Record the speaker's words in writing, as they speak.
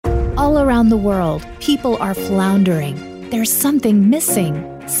All around the world, people are floundering. There's something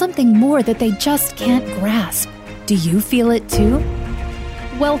missing, something more that they just can't grasp. Do you feel it too?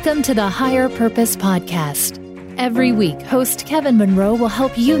 Welcome to the Higher Purpose Podcast. Every week, host Kevin Monroe will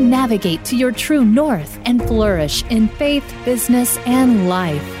help you navigate to your true north and flourish in faith, business, and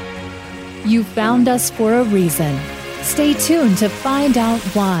life. You found us for a reason. Stay tuned to find out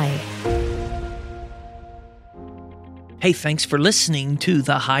why. Hey, thanks for listening to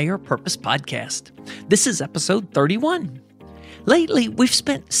the Higher Purpose Podcast. This is episode 31. Lately, we've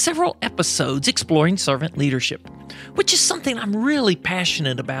spent several episodes exploring servant leadership, which is something I'm really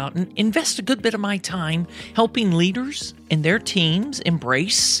passionate about and invest a good bit of my time helping leaders and their teams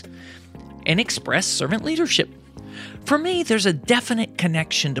embrace and express servant leadership. For me, there's a definite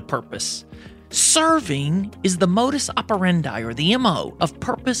connection to purpose. Serving is the modus operandi, or the MO, of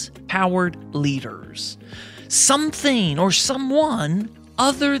purpose-powered leaders. Something or someone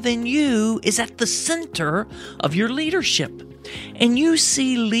other than you is at the center of your leadership. And you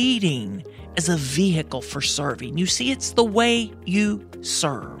see leading as a vehicle for serving. You see it's the way you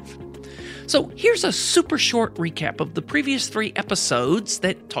serve. So here's a super short recap of the previous 3 episodes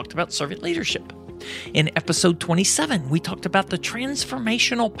that talked about servant leadership. In episode 27, we talked about the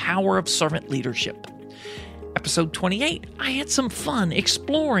transformational power of servant leadership. Episode 28, I had some fun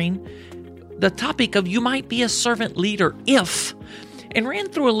exploring the topic of you might be a servant leader if, and ran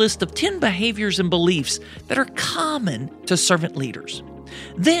through a list of 10 behaviors and beliefs that are common to servant leaders.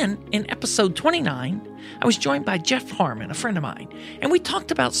 Then, in episode 29, I was joined by Jeff Harmon, a friend of mine, and we talked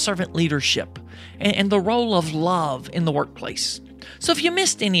about servant leadership and the role of love in the workplace. So if you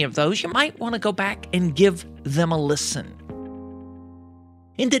missed any of those, you might want to go back and give them a listen.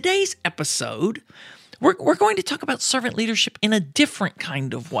 In today's episode, we're going to talk about servant leadership in a different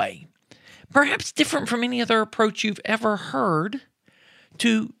kind of way. Perhaps different from any other approach you've ever heard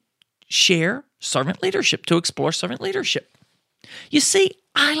to share servant leadership, to explore servant leadership. You see,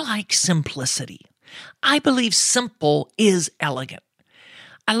 I like simplicity. I believe simple is elegant.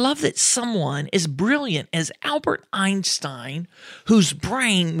 I love that someone as brilliant as Albert Einstein, whose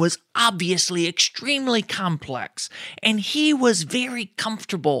brain was obviously extremely complex, and he was very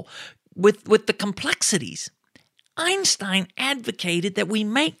comfortable with the complexities. Einstein advocated that we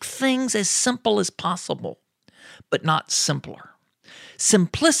make things as simple as possible, but not simpler.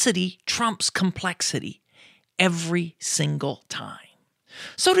 Simplicity trumps complexity every single time.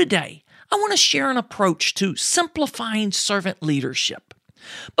 So today, I want to share an approach to simplifying servant leadership.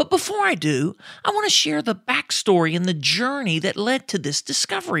 But before I do, I want to share the backstory and the journey that led to this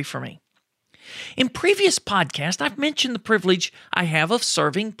discovery for me. In previous podcasts, I've mentioned the privilege I have of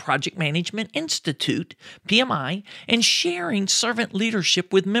serving Project Management Institute, PMI, and sharing servant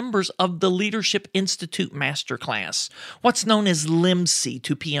leadership with members of the Leadership Institute Masterclass, what's known as LIMC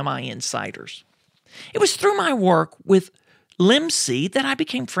to PMI insiders. It was through my work with LIMC that I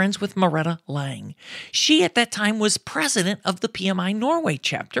became friends with Merete Lang. She at that time was president of the PMI Norway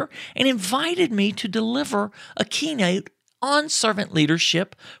chapter and invited me to deliver a keynote on servant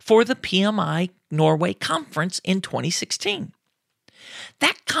leadership for the PMI Norway conference in 2016.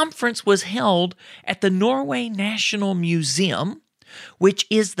 That conference was held at the Norway National Museum, which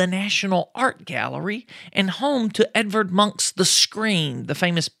is the national art gallery and home to Edvard Munch's The Scream, the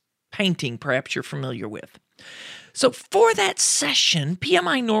famous painting perhaps you're familiar with. So for that session,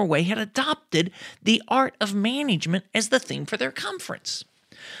 PMI Norway had adopted the art of management as the theme for their conference.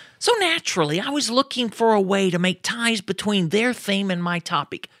 So naturally, I was looking for a way to make ties between their theme and my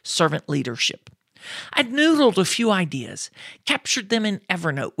topic, servant leadership. I'd noodled a few ideas, captured them in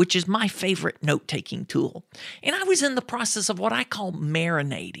Evernote, which is my favorite note-taking tool, and I was in the process of what I call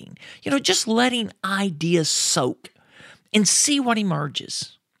marinating, just letting ideas soak and see what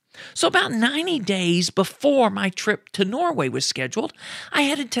emerges. So about 90 days before my trip to Norway was scheduled, I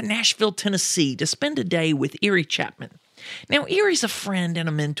headed to Nashville, Tennessee to spend a day with Erie Chapman. Now, Erie's a friend and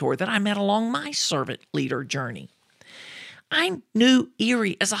a mentor that I met along my servant leader journey. I knew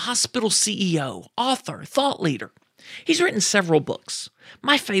Erie as a hospital CEO, author, thought leader. He's written several books.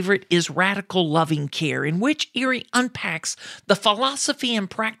 My favorite is Radical Loving Care, in which Erie unpacks the philosophy and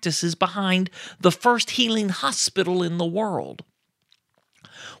practices behind the first healing hospital in the world.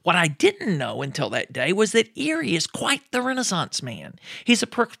 What I didn't know until that day was that Erie is quite the Renaissance man. He's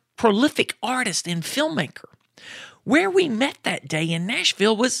a prolific artist and filmmaker. Where we met that day in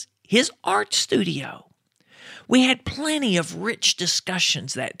Nashville was his art studio. We had plenty of rich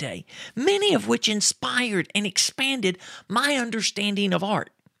discussions that day, many of which inspired and expanded my understanding of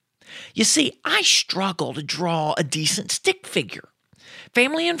art. You see, I struggle to draw a decent stick figure.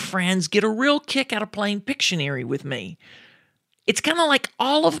 Family and friends get a real kick out of playing Pictionary with me. It's kind of like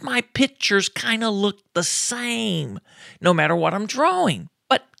all of my pictures kind of look the same, no matter what I'm drawing.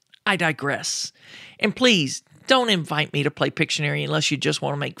 But I digress. And please, don't invite me to play Pictionary unless you just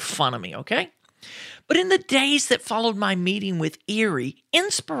want to make fun of me, okay? But in the days that followed my meeting with Erie,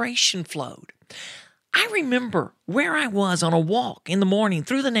 inspiration flowed. I remember where I was on a walk in the morning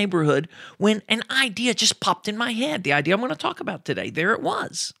through the neighborhood when an idea just popped in my head, the idea I'm going to talk about today. There it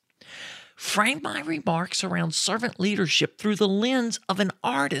was. Frame my remarks around servant leadership through the lens of an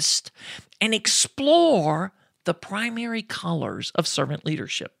artist and explore the primary colors of servant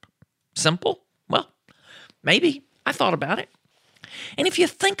leadership. Simple? Well, maybe. I thought about it. And if you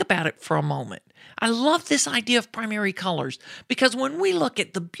think about it for a moment, I love this idea of primary colors because when we look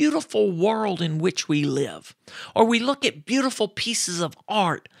at the beautiful world in which we live, or we look at beautiful pieces of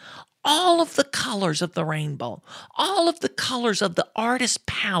art, all of the colors of the rainbow, all of the colors of the artist's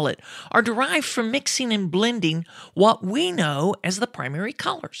palette are derived from mixing and blending what we know as the primary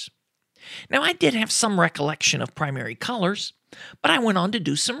colors. Now, I did have some recollection of primary colors, but I went on to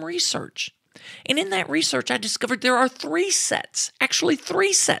do some research. And in that research, I discovered there are three sets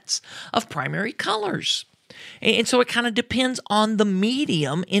of primary colors. And so it kind of depends on the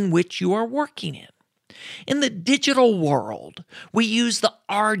medium in which you are working in. In the digital world, we use the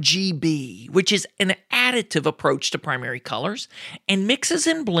RGB, which is an additive approach to primary colors, and mixes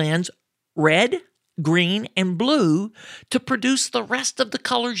and blends red, green, and blue to produce the rest of the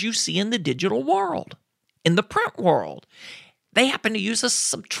colors you see in the digital world. In the print world, they happen to use a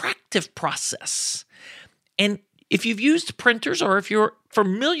subtractive process. And if you've used printers or if you're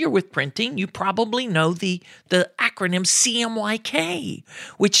familiar with printing, you probably know the acronym CMYK,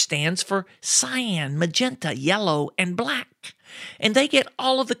 which stands for cyan, magenta, yellow, and black. And they get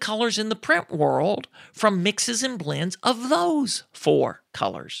all of the colors in the print world from mixes and blends of those four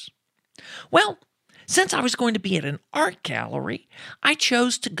colors. Well, since I was going to be at an art gallery, I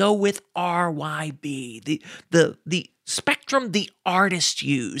chose to go with RYB, the spectrum the artists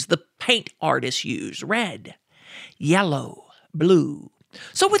use, the paint artists use: red, yellow, blue.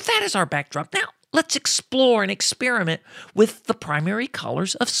 So with that as our backdrop, now let's explore and experiment with the primary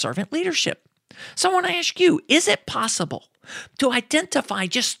colors of servant leadership. So I want to ask you, is it possible to identify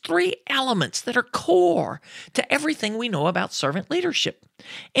just three elements that are core to everything we know about servant leadership?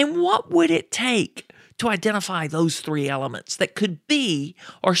 And what would it take to identify those three elements that could be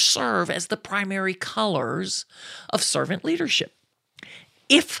or serve as the primary colors of servant leadership?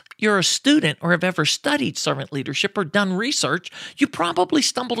 If you're a student or have ever studied servant leadership or done research, you probably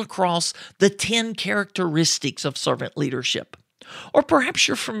stumbled across the 10 characteristics of servant leadership. Or perhaps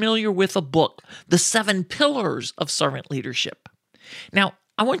you're familiar with a book, The 7 Pillars of Servant Leadership. Now,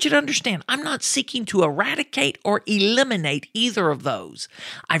 I want you to understand, I'm not seeking to eradicate or eliminate either of those.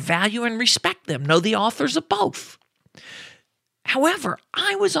 I value and respect them, know the authors of both. However,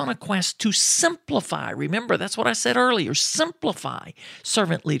 I was on a quest to simplify. Remember, that's what I said earlier, simplify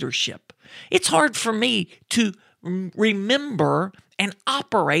servant leadership. It's hard for me to remember and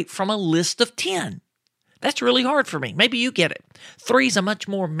operate from a list of 10. That's really hard for me. Maybe you get it. 3 is a much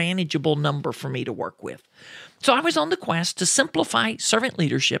more manageable number for me to work with. So I was on the quest to simplify servant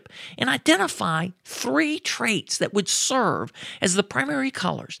leadership and identify 3 traits that would serve as the primary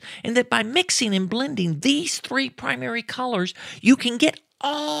colors, and that by mixing and blending these 3 primary colors, you can get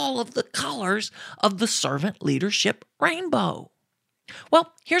all of the colors of the servant leadership rainbow.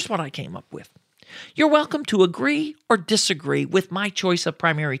 Well, here's what I came up with. You're welcome to agree or disagree with my choice of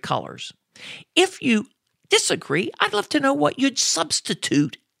primary colors. If you disagree, I'd love to know what you'd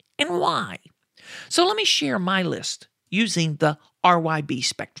substitute and why. So let me share my list using the RYB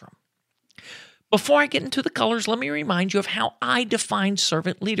spectrum. Before I get into the colors, let me remind you of how I define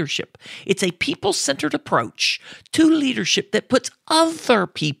servant leadership. It's a people-centered approach to leadership that puts other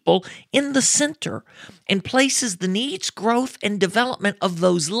people in the center and places the needs, growth, and development of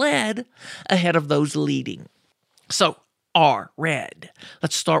those led ahead of those leading. So, R, red.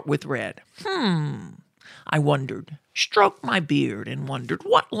 Let's start with red. I wondered, stroked my beard and wondered,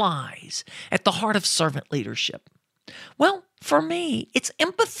 what lies at the heart of servant leadership? Well, for me, it's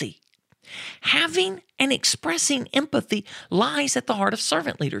empathy. Having and expressing empathy lies at the heart of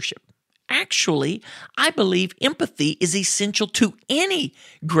servant leadership. Actually, I believe empathy is essential to any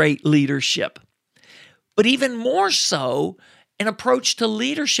great leadership, but even more so, an approach to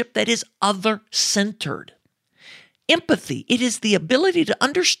leadership that is other-centered. Empathy, it is the ability to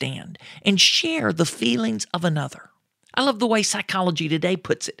understand and share the feelings of another. I love the way Psychology Today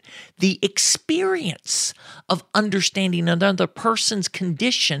puts it. The experience of understanding another person's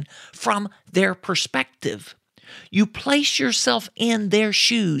condition from their perspective. You place yourself in their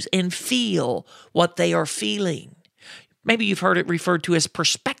shoes and feel what they are feeling. Maybe you've heard it referred to as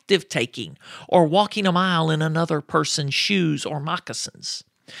perspective taking or walking a mile in another person's shoes or moccasins.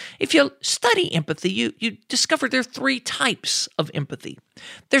 If you study empathy, you discover there are 3 types of empathy.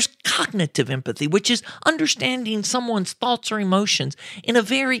 There's cognitive empathy, which is understanding someone's thoughts or emotions in a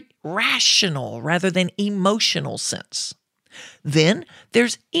very rational rather than emotional sense. Then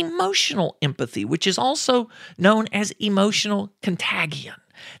there's emotional empathy, which is also known as emotional contagion.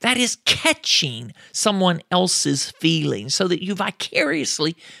 That is catching someone else's feelings so that you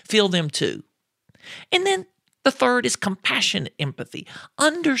vicariously feel them too. And then the third is compassionate empathy,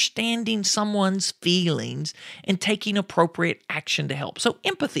 understanding someone's feelings and taking appropriate action to help. So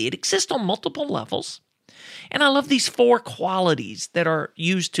empathy, it exists on multiple levels. And I love these 4 qualities that are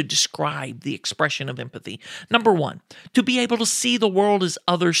used to describe the expression of empathy. Number 1, to be able to see the world as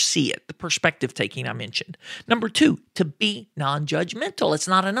others see it, the perspective taking I mentioned. Number 2, to be non-judgmental. It's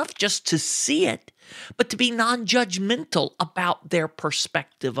not enough just to see it, but to be non-judgmental about their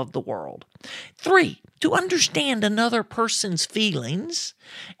perspective of the world. 3, to understand another person's feelings.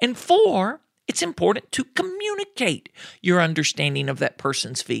 And 4, it's important to communicate your understanding of that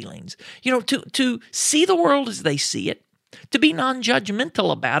person's feelings. To see the world as they see it, to be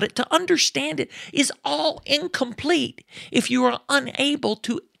non-judgmental about it, to understand it is all incomplete if you are unable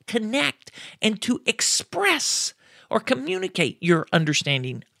to connect and to express or communicate your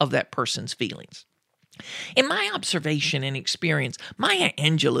understanding of that person's feelings. In my observation and experience, Maya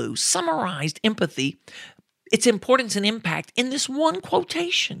Angelou summarized empathy, its importance and impact, in this one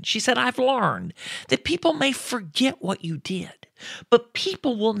quotation. She said, "I've learned that people may forget what you did, but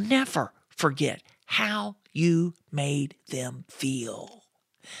people will never forget how you made them feel."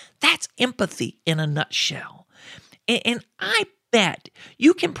 That's empathy in a nutshell. And I bet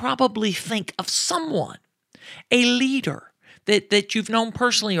you can probably think of someone, a leader that you've known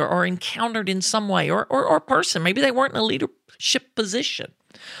personally or encountered in some way, or a person, maybe they weren't in a leadership position,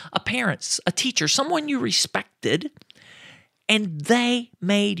 a parent, a teacher, someone you respected, and they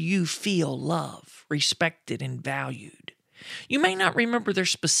made you feel loved, respected, and valued. You may not remember their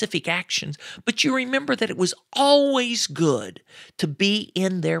specific actions, but you remember that it was always good to be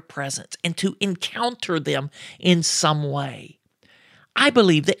in their presence and to encounter them in some way. I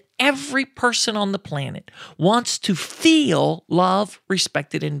believe that every person on the planet wants to feel loved,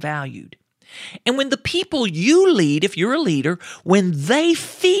 respected, and valued. And when the people you lead, if you're a leader, when they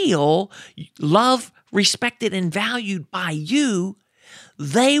feel loved, respected, and valued by you,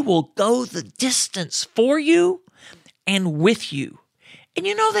 they will go the distance for you and with you. And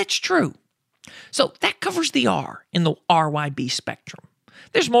you know that's true. So that covers the R in the RYB spectrum.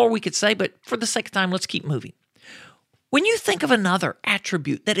 There's more we could say, but for the sake of time, let's keep moving. When you think of another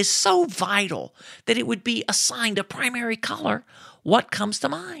attribute that is so vital that it would be assigned a primary color, what comes to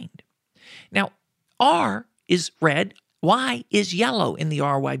mind? Now, R is red, Y is yellow in the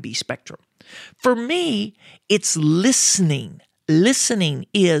RYB spectrum. For me, it's listening. Listening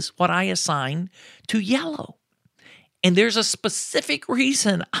is what I assign to yellow. And there's a specific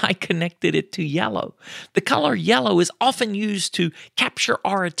reason I connected it to yellow. The color yellow is often used to capture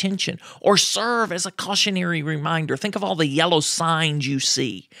our attention or serve as a cautionary reminder. Think of all the yellow signs you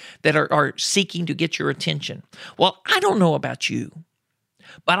see that are seeking to get your attention. Well, I don't know about you,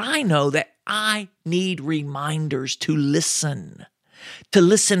 but I know that I need reminders to listen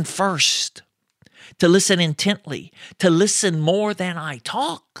first, to listen intently, to listen more than I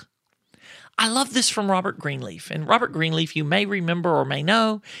talk. I love this from Robert Greenleaf. And Robert Greenleaf, you may remember or may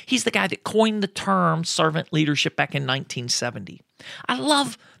know, he's the guy that coined the term servant leadership back in 1970. I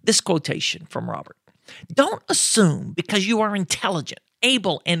love this quotation from Robert. Don't assume because you are intelligent,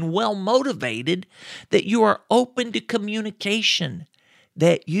 able, and well-motivated that you are open to communication,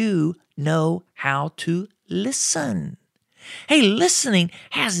 that you know how to listen. Hey, listening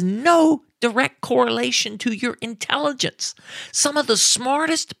has no direct correlation to your intelligence. Some of the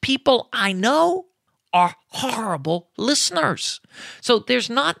smartest people I know are horrible listeners. So there's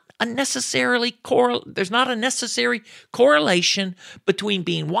not a necessary correlation between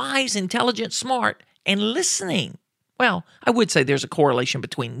being wise, intelligent, smart, and listening. Well, I would say there's a correlation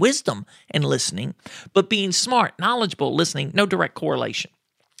between wisdom and listening, but being smart, knowledgeable, listening, no direct correlation.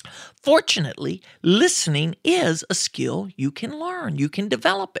 Fortunately, listening is a skill you can learn. You can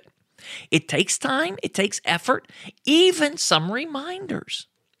develop it. It takes time, it takes effort, even some reminders.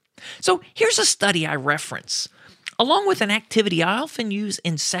 So here's a study I reference, along with an activity I often use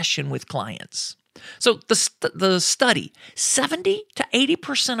in session with clients. So the study, 70 to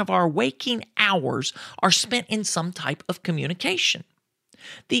 80% of our waking hours are spent in some type of communication.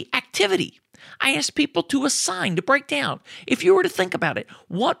 The activity, I asked people to assign, to break down. If you were to think about it,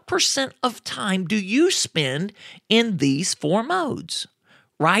 what percent of time do you spend in these four modes?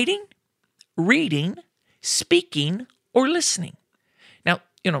 Writing, reading, speaking, or listening? Now,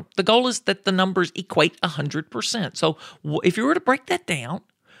 the goal is that the numbers equate 100%. So if you were to break that down,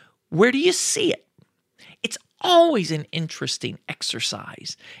 where do you see it? It's always an interesting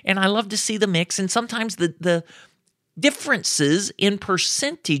exercise, and I love to see the mix, and sometimes the differences in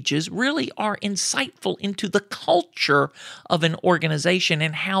percentages really are insightful into the culture of an organization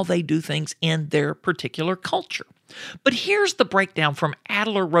and how they do things in their particular culture. But here's the breakdown from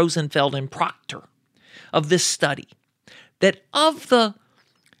Adler, Rosenfeld, and Proctor of this study, that of the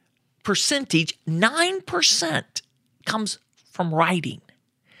percentage, 9% comes from writing,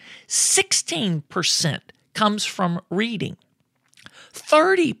 16% comes from reading,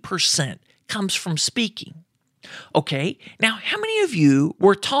 30% comes from speaking. Okay, now how many of you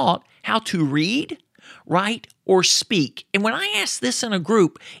were taught how to read, write, or speak? And when I ask this in a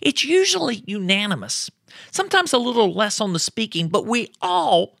group, it's usually unanimous. Sometimes a little less on the speaking, but we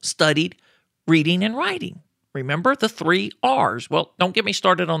all studied reading and writing. Remember the 3 R's? Well, don't get me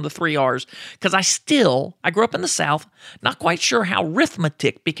started on the 3 R's, because I grew up in the South, not quite sure how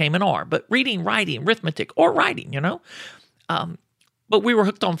arithmetic became an R, but reading, writing, arithmetic, or writing, But we were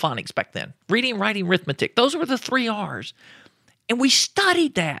hooked on phonics back then. Reading, writing, arithmetic. Those were the 3 R's. And we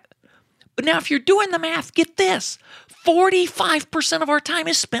studied that. But now if you're doing the math, get this. 45% of our time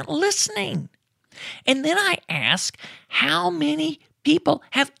is spent listening. And then I ask, how many people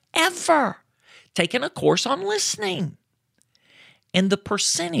have ever taken a course on listening? And the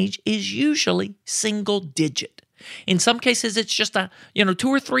percentage is usually single digit. In some cases, it's just 2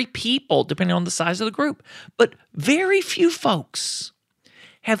 or 3 people, depending on the size of the group. But very few folks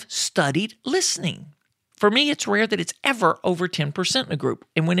have studied listening. For me, it's rare that it's ever over 10% in a group.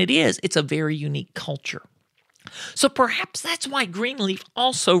 And when it is, it's a very unique culture. So perhaps that's why Greenleaf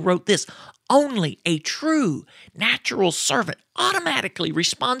also wrote this: only a true natural servant automatically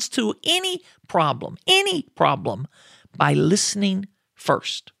responds to any problem, by listening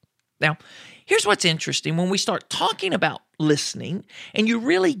first. Now, here's what's interesting. When we start talking about listening and you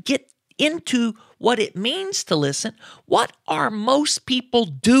really get into what it means to listen, what are most people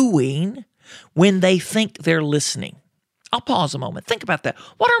doing when they think they're listening? I'll pause a moment. Think about that.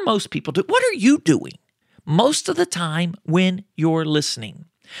 What are most people doing? What are you doing most of the time when you're listening?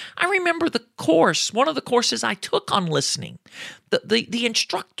 I remember one of the courses I took on listening. The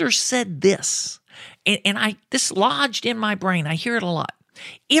instructor said this, and this lodged in my brain. I hear it a lot.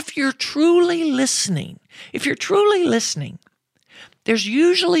 If you're truly listening, there's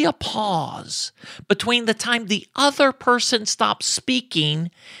usually a pause between the time the other person stops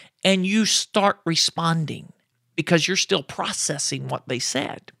speaking and you start responding, because you're still processing what they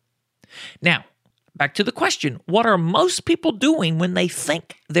said. Now, back to the question, what are most people doing when they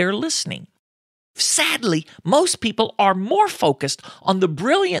think they're listening? Sadly, most people are more focused on the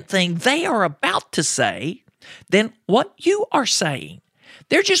brilliant thing they are about to say than what you are saying.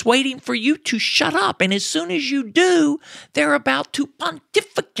 They're just waiting for you to shut up, and as soon as you do, they're about to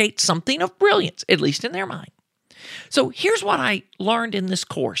pontificate something of brilliance, at least in their mind. So here's what I learned in this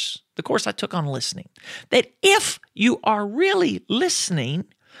course, the course I took on listening, that if you are really listening,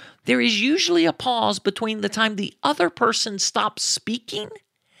 there is usually a pause between the time the other person stops speaking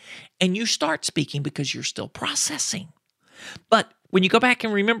and you start speaking, because you're still processing. But when you go back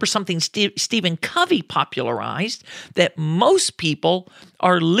and remember something Stephen Covey popularized, that most people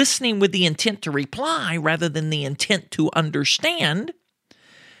are listening with the intent to reply rather than the intent to understand,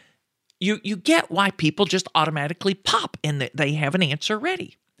 you get why people just automatically pop and they have an answer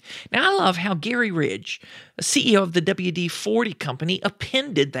ready. Now, I love how Gary Ridge, CEO of the WD-40 company,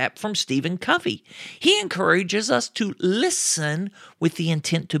 appended that from Stephen Covey. He encourages us to listen with the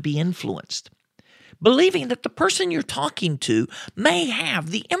intent to be influenced, believing that the person you're talking to may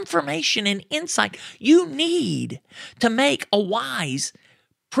have the information and insight you need to make a wise,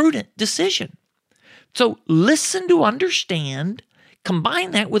 prudent decision. So listen to understand,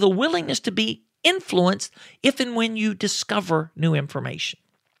 combine that with a willingness to be influenced if and when you discover new information.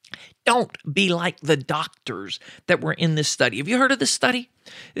 Don't be like the doctors that were in this study. Have you heard of this study?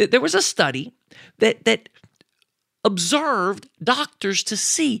 There was a study that observed doctors to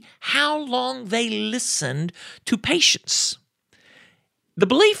see how long they listened to patients. The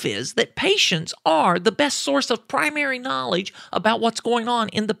belief is that patients are the best source of primary knowledge about what's going on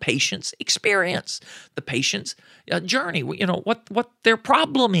in the patient's experience, the patient's journey, what their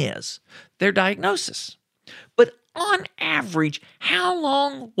problem is, their diagnosis. But on average, how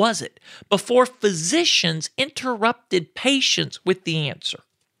long was it before physicians interrupted patients with the answer?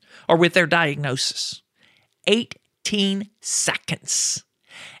 or with their diagnosis? 18 seconds.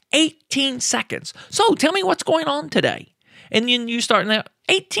 18 seconds. So tell me what's going on today. And then you start in that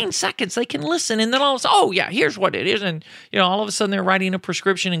 18 seconds, they can listen. And then all of a sudden, oh yeah, here's what it is. And all of a sudden they're writing a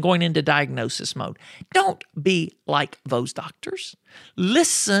prescription and going into diagnosis mode. Don't be like those doctors.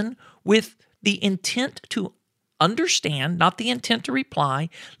 Listen with the intent to understand, not the intent to reply.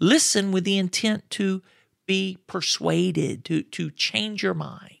 Listen with the intent to be persuaded, to change your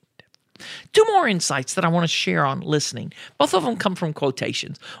mind. Two more insights that I want to share on listening. Both of them come from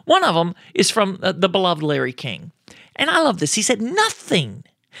quotations. One of them is from the beloved Larry King. And I love this. He said, nothing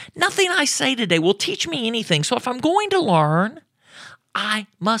I say today will teach me anything. So if I'm going to learn, I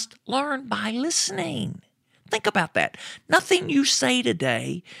must learn by listening. Think about that. Nothing you say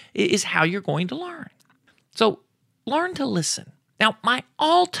today is how you're going to learn. So learn to listen. Now, my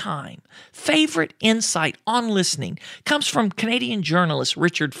all-time favorite insight on listening comes from Canadian journalist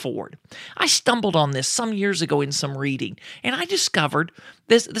Richard Ford. I stumbled on this some years ago in some reading, and I discovered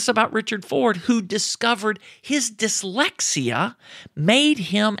this about Richard Ford, who discovered his dyslexia made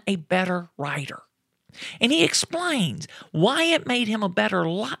him a better writer. And he explains why it made him a better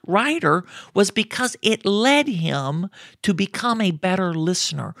writer was because it led him to become a better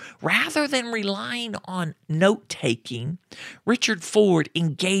listener. Rather than relying on note-taking, Richard Ford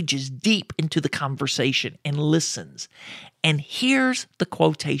engages deep into the conversation and listens. And here's the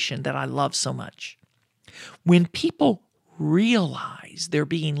quotation that I love so much. When people realize they're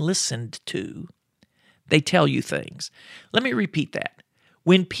being listened to, they tell you things. Let me repeat that.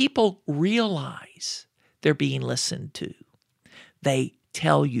 When people realize they're being listened to, they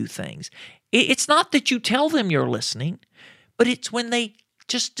tell you things. It's not that you tell them you're listening, but it's when they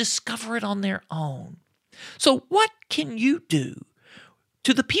just discover it on their own. So what can you do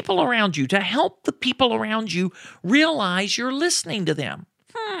to the people around you to help the people around you realize you're listening to them?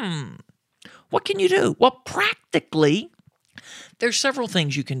 What can you do? Well, practically, there's several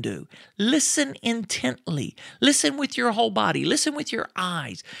things you can do. Listen intently. Listen with your whole body. Listen with your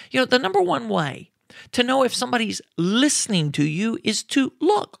eyes. The number one way to know if somebody's listening to you is to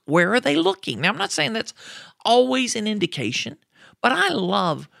look. Where are they looking? Now, I'm not saying that's always an indication, but I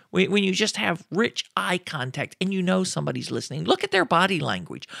love when you just have rich eye contact and you know somebody's listening. Look at their body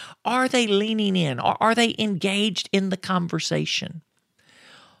language. Are they leaning in? Or are they engaged in the conversation?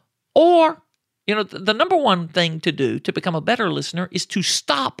 Or the number one thing to do to become a better listener is to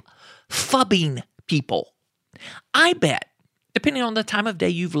stop phubbing people. I bet, depending on the time of day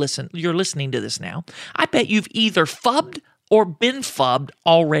you're listening to this now, I bet you've either phubbed or been phubbed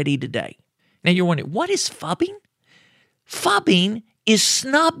already today. Now you're wondering, what is phubbing? Phubbing is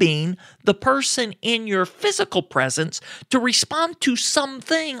snubbing the person in your physical presence to respond to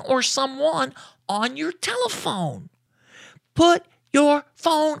something or someone on your telephone. Put your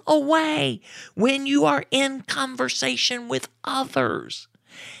phone away when you are in conversation with others.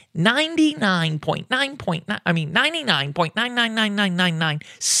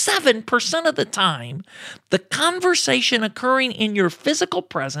 99.9999997% of the time, the conversation occurring in your physical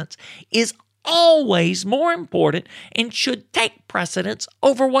presence is always more important and should take precedence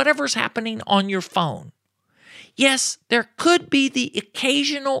over whatever's happening on your phone. Yes, there could be the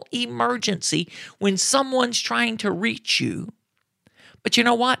occasional emergency when someone's trying to reach you, but you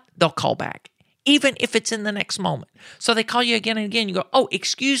know what? They'll call back, even if it's in the next moment. So they call you again and again. You go, oh,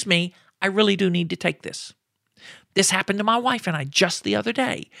 excuse me, I really do need to take this. This happened to my wife and I just the other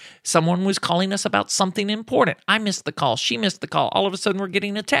day. Someone was calling us about something important. I missed the call. She missed the call. All of a sudden, we're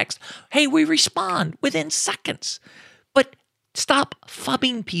getting a text. Hey, we respond within seconds. But stop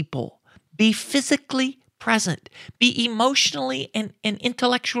phubbing people. Be physically present. Be emotionally and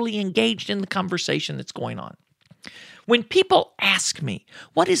intellectually engaged in the conversation that's going on. When people ask me,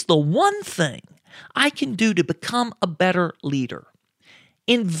 what is the one thing I can do to become a better leader?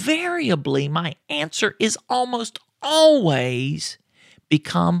 Invariably, my answer is almost always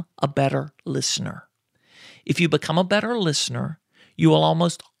become a better listener. If you become a better listener, you will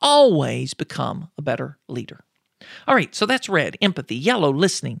almost always become a better leader. All right, so that's red, empathy, yellow,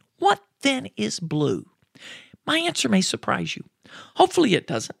 listening. What then is blue? My answer may surprise you. Hopefully it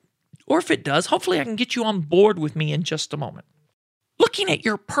doesn't. Or if it does, hopefully I can get you on board with me in just a moment. Looking at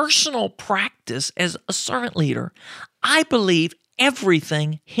your personal practice as a servant leader, I believe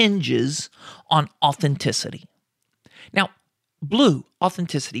everything hinges on authenticity. Now, blue,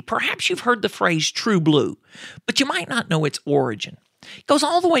 authenticity. Perhaps you've heard the phrase true blue, but you might not know its origin. It goes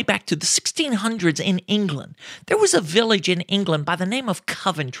all the way back to the 1600s in England. There was a village in England by the name of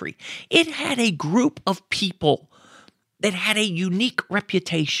Coventry. It had a group of people that had a unique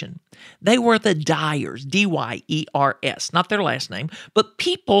reputation. They were the dyers, D-Y-E-R-S, not their last name, but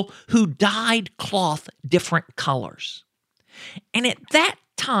people who dyed cloth different colors. And at that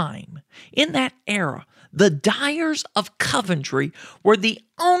time, in that era, the dyers of Coventry were the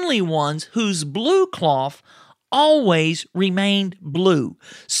only ones whose blue cloth always remained blue.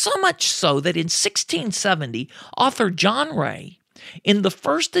 So much so that in 1670, author John Ray, in the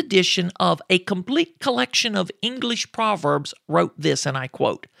first edition of A Complete Collection of English Proverbs, wrote this, and I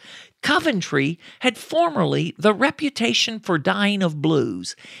quote, "Coventry had formerly the reputation for dyeing of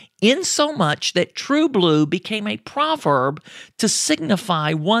blues, insomuch that true blue became a proverb to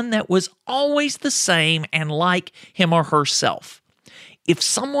signify one that was always the same and like him or herself. If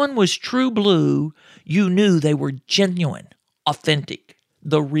someone was true blue, you knew they were genuine, authentic,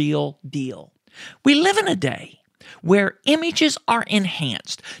 the real deal." We live in a day where images are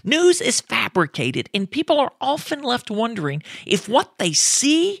enhanced, news is fabricated, and people are often left wondering if what they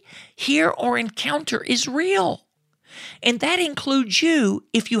see, hear, or encounter is real. And that includes you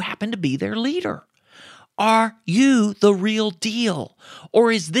if you happen to be their leader. Are you the real deal?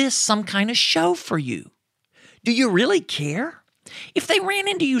 Or is this some kind of show for you? Do you really care? If they ran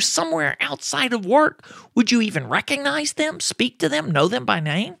into you somewhere outside of work, would you even recognize them, speak to them, know them by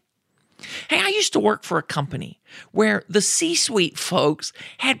name? Hey, I used to work for a company where the C-suite folks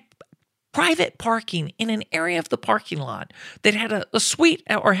had private parking in an area of the parking lot that had a suite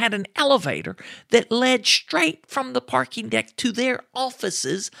or had an elevator that led straight from the parking deck to their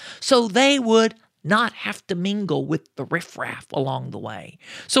offices so they would not have to mingle with the riffraff along the way.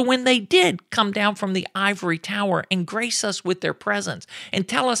 So when they did come down from the ivory tower and grace us with their presence and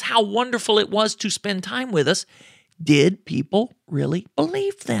tell us how wonderful it was to spend time with us, did people really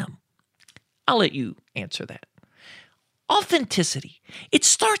believe them? I'll let you answer that. Authenticity. It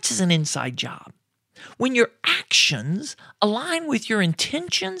starts as an inside job. When your actions align with your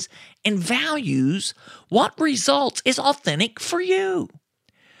intentions and values, what results is authentic for you.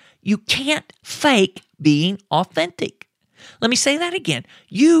 You can't fake being authentic. Let me say that again.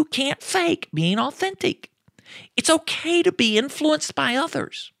 You can't fake being authentic. It's okay to be influenced by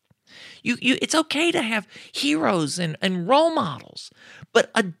others. It's okay to have heroes and role models,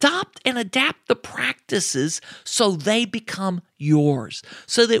 but adopt and adapt the practices so they become yours,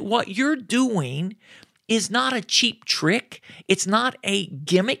 so that what you're doing is not a cheap trick, it's not a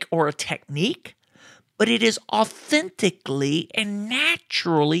gimmick or a technique, but it is authentically and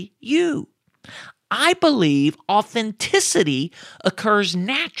naturally you. I believe authenticity occurs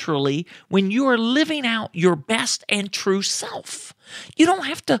naturally when you are living out your best and true self. You don't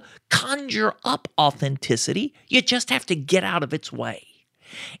have to conjure up authenticity. You just have to get out of its way.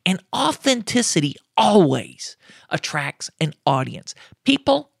 And authenticity always attracts an audience.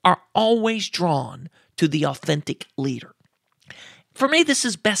 People are always drawn to the authentic leader. For me, this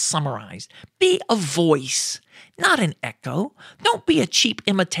is best summarized. Be a voice, not an echo. Don't be a cheap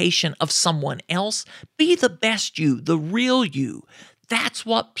imitation of someone else. Be the best you, the real you. That's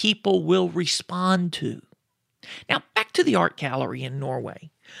what people will respond to. Now, back to the art gallery in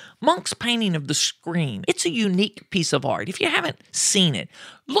Norway. Munch's painting of the Scream, it's a unique piece of art. If you haven't seen it,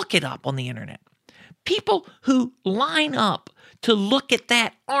 look it up on the internet. People who line up to look at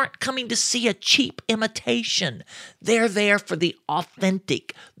that aren't coming to see a cheap imitation. They're there for the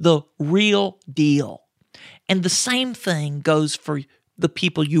authentic, the real deal. And the same thing goes for the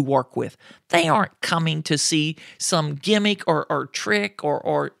people you work with. They aren't coming to see some gimmick or trick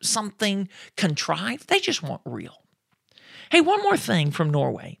or something contrived. They just want real. Hey, one more thing from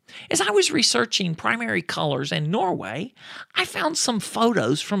Norway. As I was researching primary colors in Norway, I found some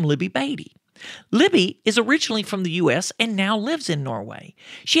photos from Libby Beatty. Libby is originally from the U.S. and now lives in Norway.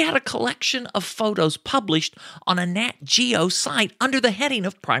 She had a collection of photos published on a Nat Geo site under the heading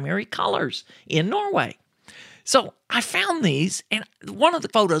of Primary Colors in Norway. So I found these, and one of the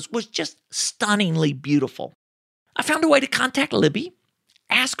photos was just stunningly beautiful. I found a way to contact Libby,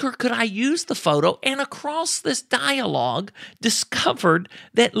 ask her could I use the photo, and across this dialogue discovered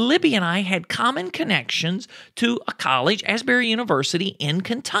that Libby and I had common connections to a college, Asbury University in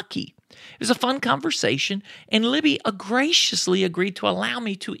Kentucky. It was a fun conversation, and Libby graciously agreed to allow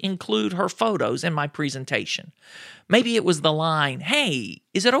me to include her photos in my presentation. Maybe it was the line, "Hey,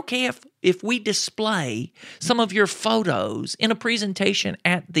 is it okay if we display some of your photos in a presentation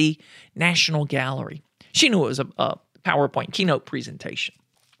at the National Gallery?" She knew it was a PowerPoint keynote presentation.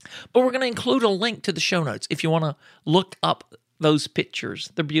 But we're going to include a link to the show notes if you want to look up those pictures.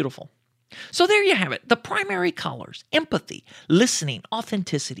 They're beautiful. So there you have it. The primary colors: empathy, listening,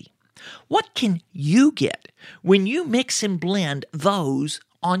 authenticity. What can you get when you mix and blend those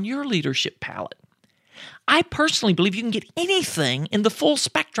on your leadership palette? I personally believe you can get anything in the full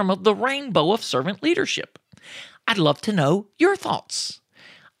spectrum of the rainbow of servant leadership. I'd love to know your thoughts.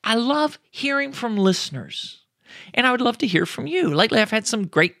 I love hearing from listeners, and I would love to hear from you. Lately, I've had some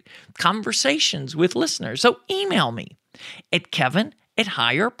great conversations with listeners, so email me at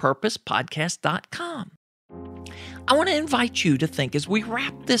kevin@higherpurposepodcast.com. I want to invite you to think as we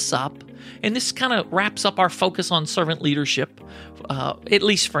wrap this up, and this kind of wraps up our focus on servant leadership, at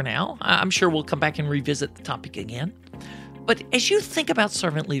least for now. I'm sure we'll come back and revisit the topic again. But as you think about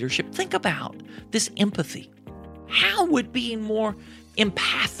servant leadership, think about this empathy. How would being more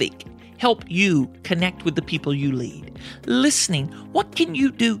empathic help you connect with the people you lead? Listening, what can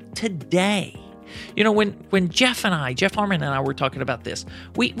you do today? You know, when Jeff Harmon and I were talking about this,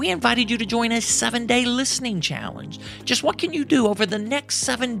 we invited you to join a 7-day listening challenge. Just what can you do over the next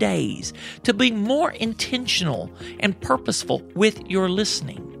 7 days to be more intentional and purposeful with your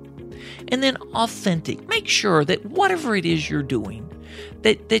listening? And then authentic. Make sure that whatever it is you're doing,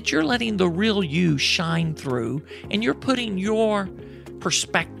 that you're letting the real you shine through, and you're putting your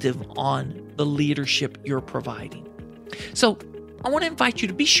perspective on the leadership you're providing. So I want to invite you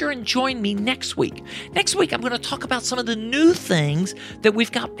to be sure and join me next week. Next week, I'm going to talk about some of the new things that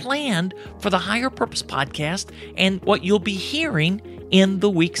we've got planned for the Higher Purpose Podcast and what you'll be hearing in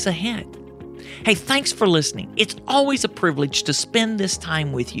the weeks ahead. Hey, thanks for listening. It's always a privilege to spend this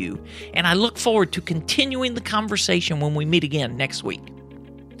time with you, and I look forward to continuing the conversation when we meet again next week.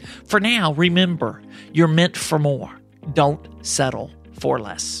 For now, remember, you're meant for more. Don't settle for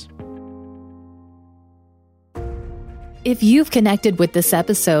less. If you've connected with this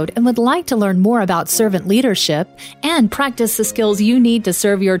episode and would like to learn more about servant leadership and practice the skills you need to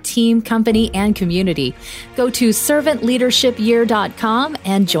serve your team, company, and community, go to servantleadershipyear.com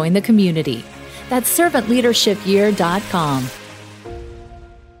and join the community. That's servantleadershipyear.com.